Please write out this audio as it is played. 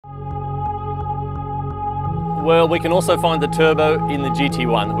Well, we can also find the turbo in the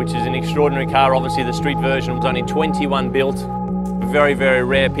GT1, which is an extraordinary car. Obviously, the street version was only 21 built. Very, very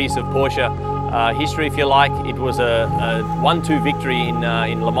rare piece of Porsche history, if you like. It was a 1-2 victory in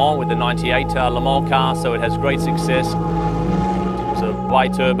Le Mans with the 98 Le Mans car, so it has great success. It was a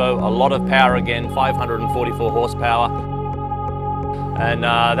bi-turbo, a lot of power again, 544 horsepower. And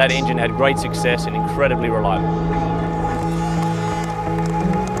that engine had great success and incredibly reliable.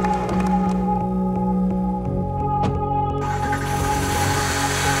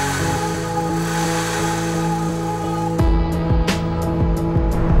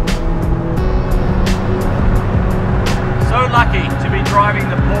 Lucky to be driving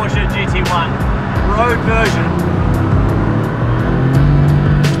the Porsche GT1 road version.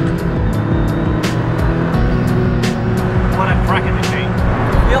 What a cracking machine.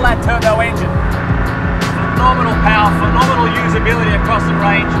 Feel that turbo engine. Phenomenal power, phenomenal usability across the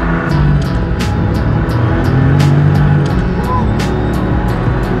range.